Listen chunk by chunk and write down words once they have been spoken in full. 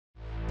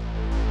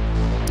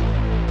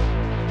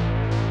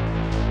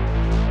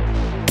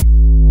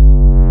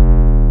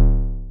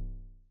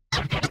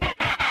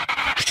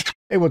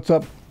Hey, what's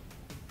up?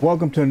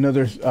 Welcome to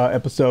another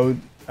episode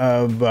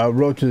of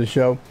Road to the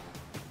Show.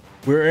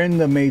 We're in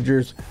the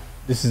majors.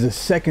 This is the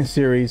second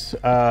series.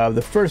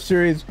 The first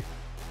series,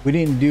 we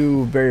didn't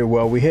do very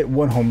well. We hit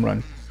one home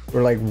run.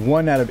 We're like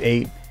 1 out of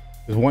 8.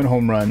 There's one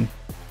home run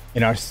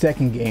in our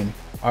second game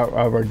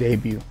of our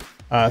debut.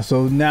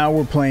 So now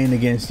we're playing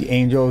against the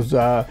Angels.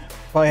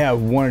 Probably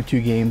have 1 or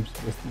 2 games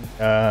with,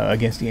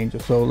 against the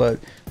Angels. So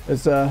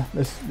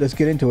let's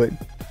get into it.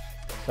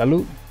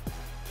 Salute.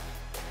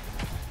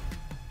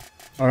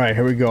 All right,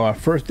 here we go. Our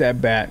first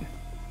at bat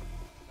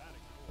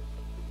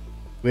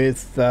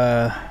with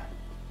the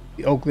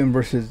Oakland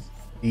versus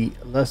the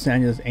Los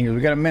Angeles Angels.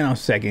 We got a man on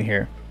second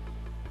here.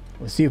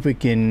 Let's see if we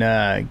can,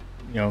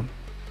 move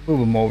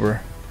him over.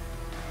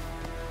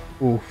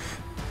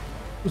 Oof.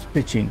 Who's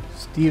pitching?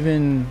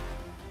 Steven.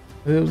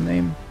 What's his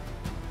name?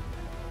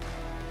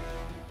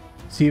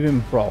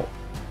 Steven Brault.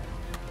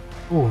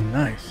 Oh,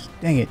 nice.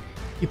 Dang it.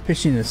 He's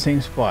pitching in the same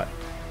spot.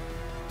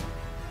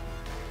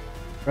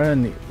 Right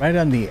on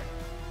the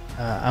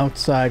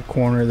outside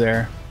corner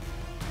there.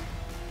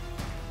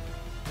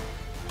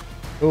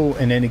 Oh,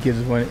 and then it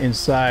gives us one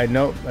inside.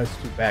 Nope, that's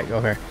too back.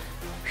 Okay.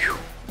 Whew.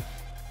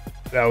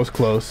 That was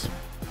close.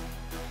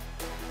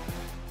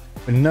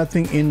 But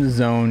nothing in the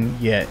zone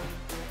yet.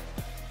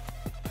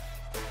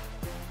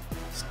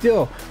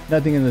 Still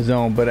nothing in the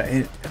zone, but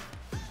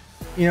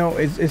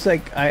it's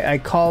like I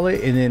call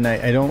it and then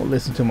I don't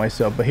listen to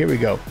myself. But here we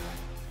go.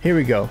 Here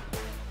we go.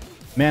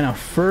 Man on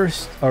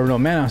first, or no,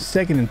 man on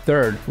second and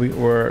third.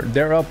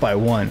 They're up by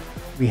 1.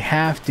 We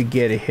have to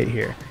get a hit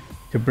here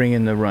to bring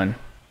in the run.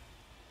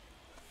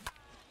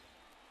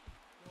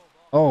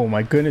 Oh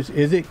my goodness,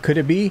 is it? Could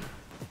it be?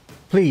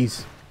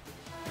 Please.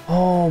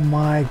 Oh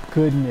my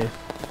goodness.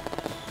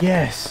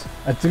 Yes,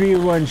 a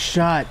 3-run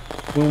shot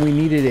when we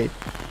needed it.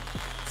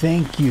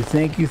 Thank you,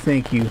 thank you,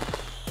 thank you.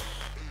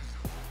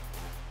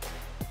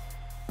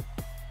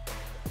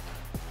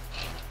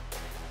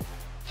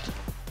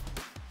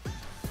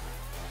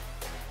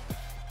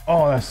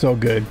 Oh, that's so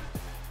good.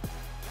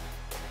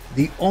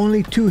 The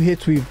only 2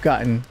 hits we've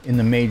gotten in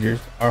the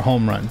majors are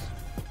home runs.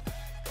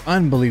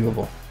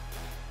 Unbelievable.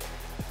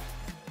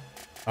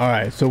 All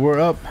right, so we're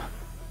up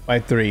by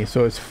 3.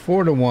 So it's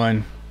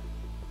 4-1.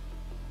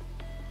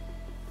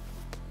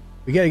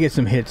 We got to get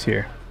some hits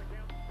here.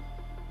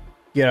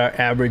 Get our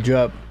average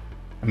up.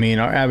 I mean,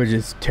 our average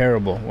is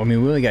terrible. I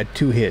mean, we only got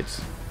 2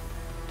 hits.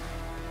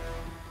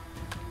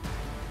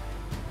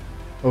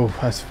 Oh,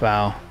 that's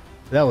foul.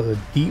 That was a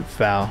deep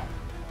foul.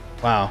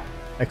 Wow,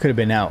 that could have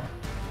been out.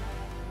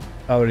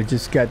 I would have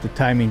just got the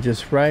timing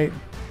just right.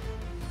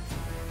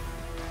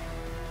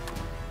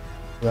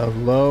 That was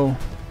low.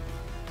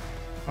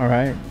 All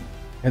right.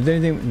 Is there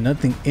anything?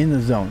 Nothing in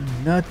the zone.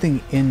 Nothing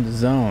in the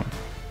zone.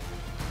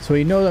 So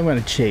he knows I'm going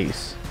to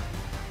chase.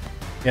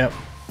 Yep.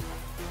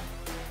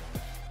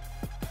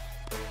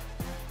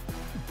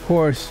 Of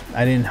course,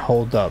 I didn't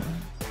hold up.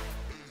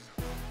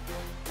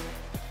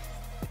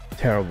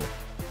 Terrible.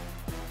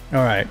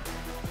 All right.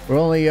 We're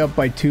only up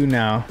by 2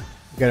 now.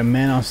 We got a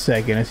man on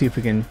second. Let's see if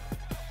we can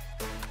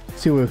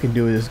see what we can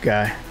do with this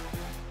guy.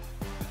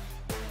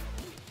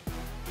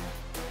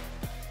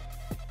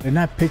 They're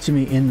not pitching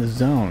me in the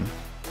zone.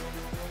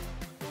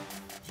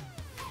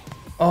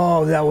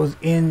 Oh, that was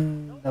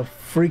in the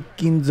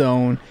freaking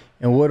zone.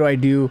 And what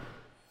do?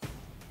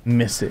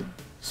 Miss it.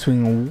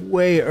 Swing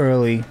way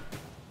early.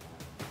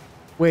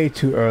 Way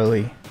too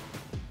early.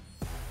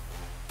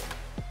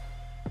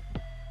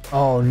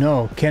 Oh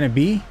no, can it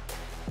be?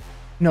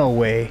 No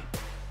way.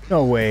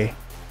 No way.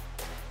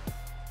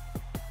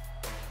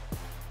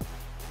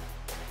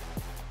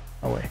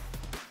 No way.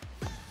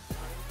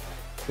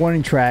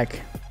 Warning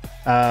track.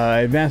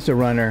 Advance the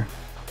runner.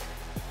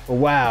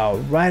 Wow,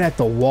 right at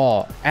the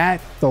wall.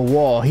 At the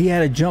wall. He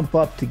had to jump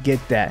up to get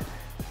that.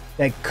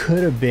 That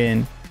could have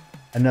been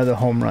another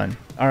home run.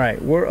 All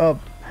right, we're up.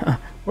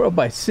 We're up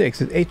by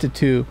 6. It's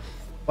 8-2.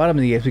 Bottom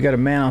of the 8th. We got a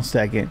man on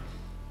second.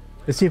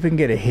 Let's see if we can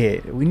get a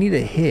hit. We need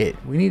a hit.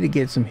 We need to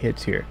get some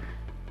hits here.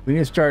 We need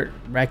to start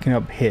racking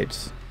up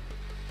hits.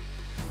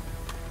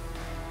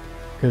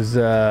 Because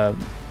our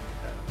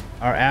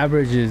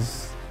average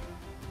is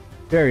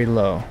very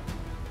low.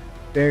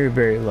 Very,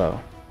 very low.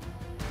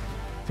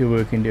 See what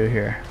we can do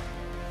here.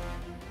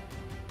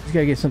 Just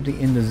gotta get something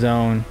in the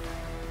zone.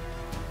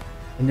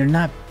 And they're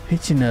not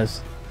pitching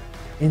us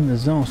in the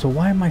zone. So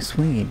why am I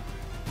swinging?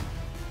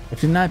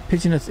 If they're not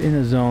pitching us in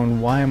the zone,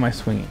 why am I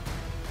swinging?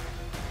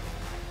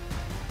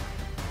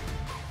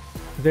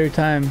 Every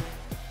time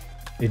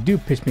they do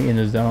pitch me in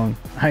the zone,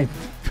 I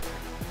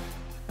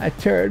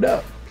tear it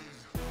up.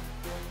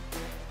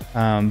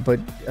 But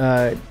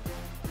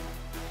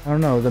I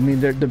don't know. I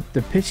mean,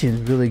 the pitching is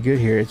really good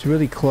here. It's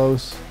really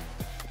close.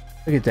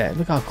 Look at that.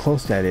 Look how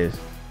close that is.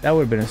 That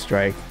would have been a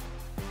strike.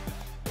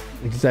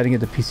 We decided to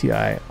get the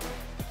PCI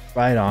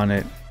right on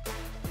it.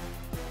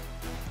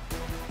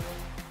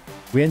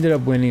 We ended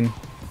up winning,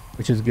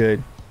 which is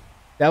good.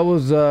 That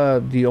was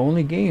the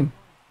only game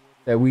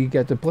that we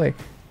got to play.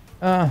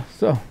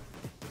 So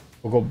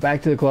we'll go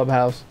back to the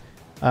clubhouse.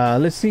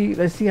 Let's see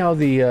how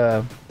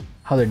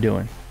how they're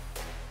doing.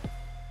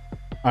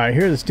 All right,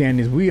 here are the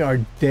standings. We are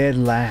dead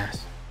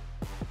last.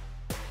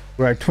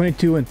 We're at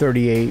 22 and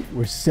 38.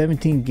 We're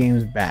 17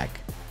 games back.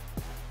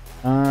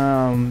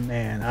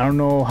 Man, I don't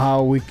know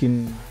how we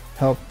can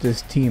help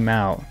this team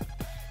out.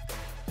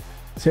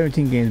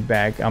 17 games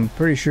back. I'm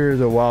pretty sure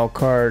the wild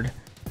card,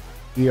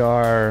 we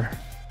are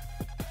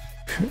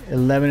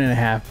 11 and a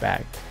half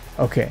back.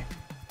 Okay,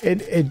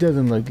 it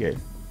doesn't look good.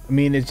 I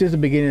mean, it's just the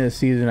beginning of the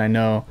season, I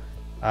know.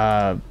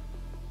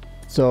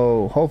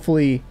 So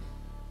hopefully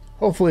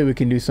we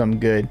can do something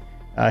good.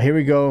 Here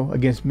we go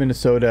against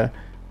Minnesota.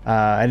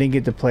 I didn't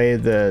get to play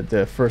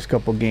the first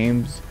couple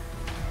games.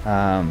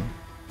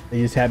 They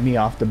just had me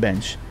off the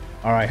bench.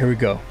 All right, here we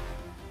go.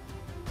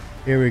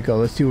 Here we go.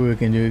 Let's see what we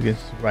can do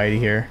against righty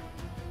here.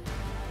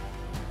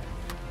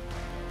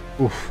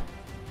 Oof.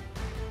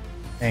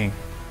 Dang.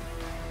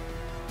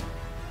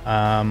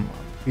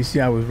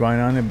 PCI was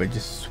running on it, but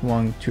just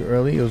swung too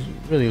early. It was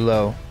really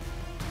low.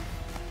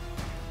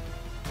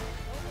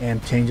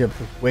 And changeup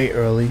was way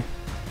early.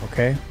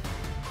 Okay.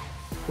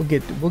 We'll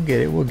get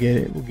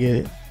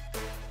it.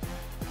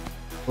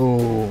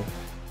 Oh.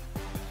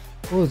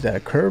 What was that? A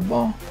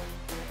curveball?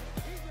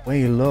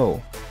 Way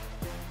low.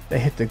 That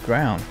hit the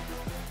ground.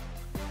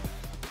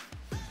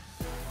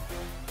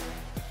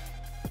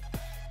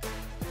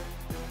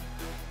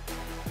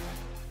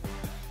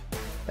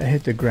 That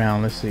hit the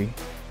ground. Let's see.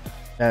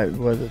 That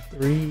was a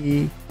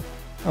 3.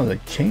 Oh, the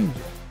change.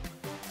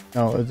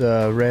 No, it was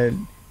a red.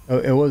 Oh,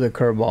 it was a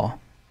curveball.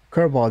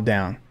 Curveball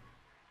down.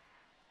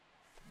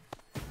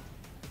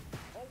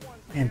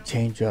 And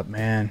change up,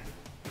 man.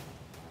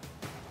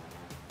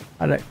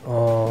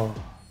 Oh.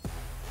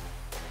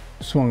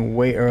 Swung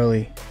way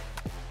early.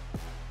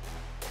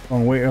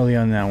 Swung way early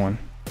on that one.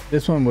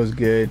 This one was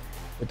good,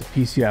 but the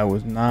PCI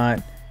was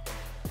not.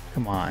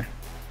 Come on.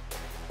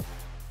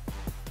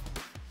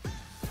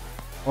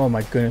 Oh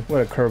my goodness,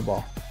 what a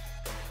curveball.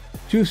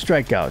 2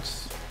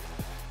 strikeouts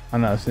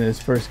on us in this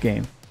first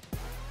game.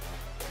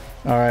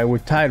 All right, we're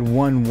tied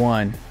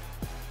 1-1.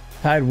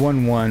 Tied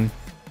 1-1.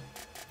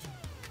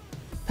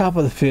 Top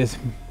of the 5th.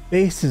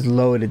 Bases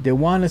loaded. They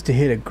want us to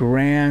hit a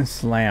grand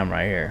slam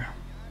right here.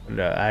 But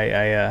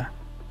of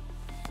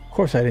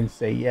course I didn't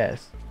say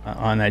yes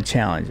on that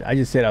challenge. I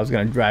just said I was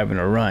going to drive in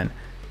a run.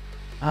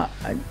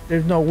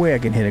 There's no way I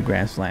can hit a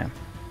grand slam.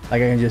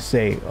 Like I can just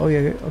say, oh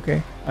yeah,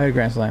 okay, I hit a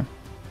grand slam.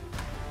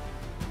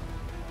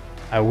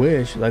 I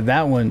wish. Like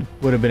that one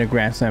would have been a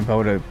grand slam if I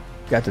would have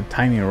got the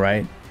timing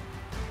right.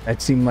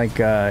 That seemed like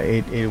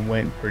it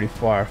went pretty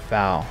far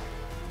foul.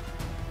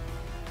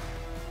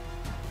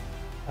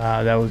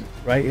 That was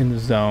right in the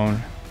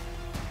zone.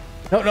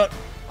 No.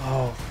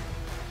 Oh.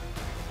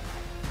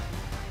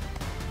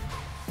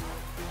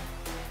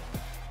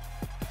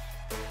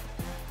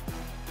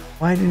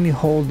 Why didn't he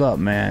hold up,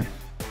 man?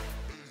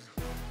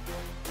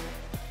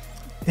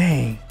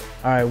 Dang.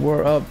 All right,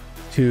 we're up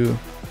 2.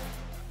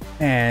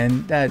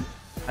 And that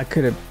I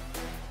could have.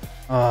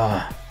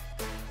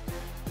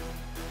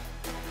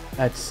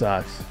 That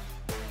sucks.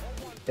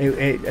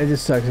 It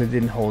just sucks. It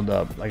didn't hold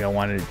up like I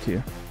wanted it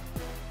to.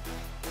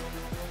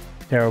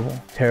 Terrible.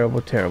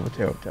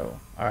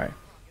 All right.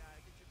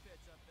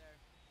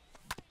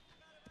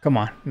 Come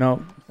on.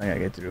 Nope. I gotta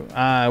get through.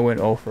 I went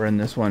 0 for in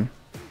this one.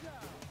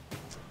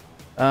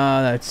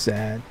 That's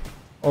sad.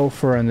 0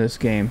 for in this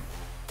game.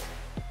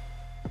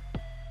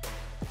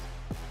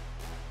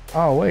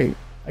 Oh wait,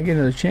 I get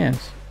another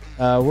chance.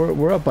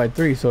 We're up by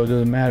 3, so it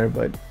doesn't matter.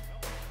 But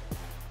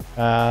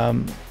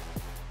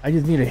I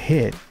just need a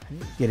hit. I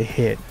need to get a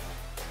hit.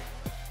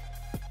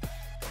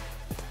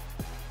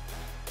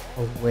 I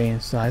was way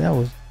inside. That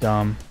was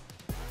dumb.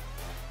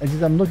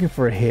 I'm looking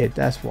for a hit.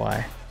 That's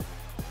why.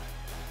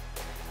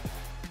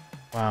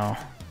 Wow.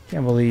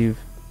 Can't believe.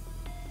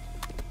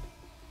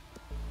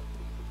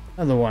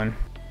 Another one.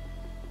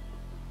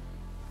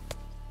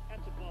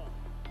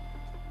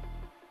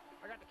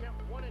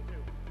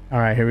 All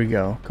right, here we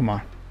go. Come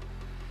on.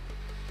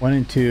 1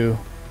 and 2.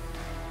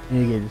 I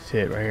need to get this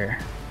hit right here.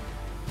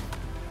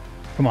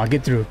 Come on,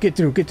 get through.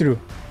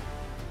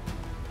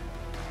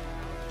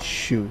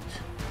 Shoot.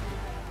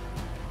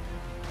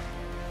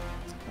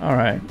 All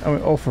right, I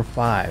went 0 for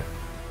 5,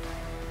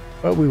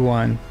 but we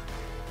won.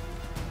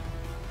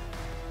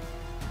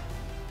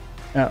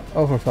 Yeah,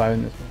 0 for 5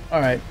 in this one. All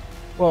right,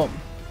 well,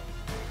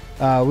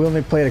 we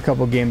only played a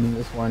couple games in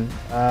this one.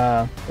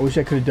 I wish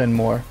I could have done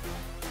more.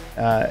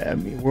 I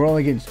mean, we're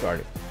only getting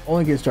started.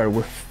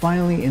 We're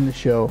finally in the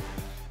show.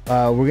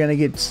 We're gonna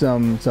get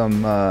some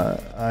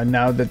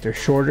now that they're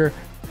shorter.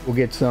 We'll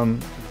get some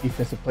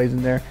defensive plays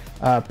in there.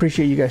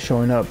 Appreciate you guys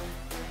showing up.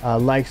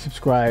 Like,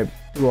 subscribe,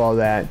 do all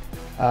that.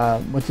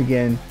 Once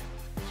again,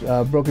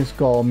 Broken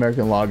Skull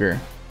American Lager,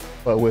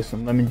 but with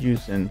some lemon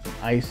juice and some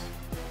ice.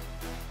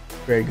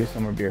 Very good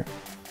summer beer.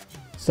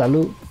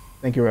 Salud.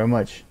 Thank you very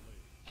much.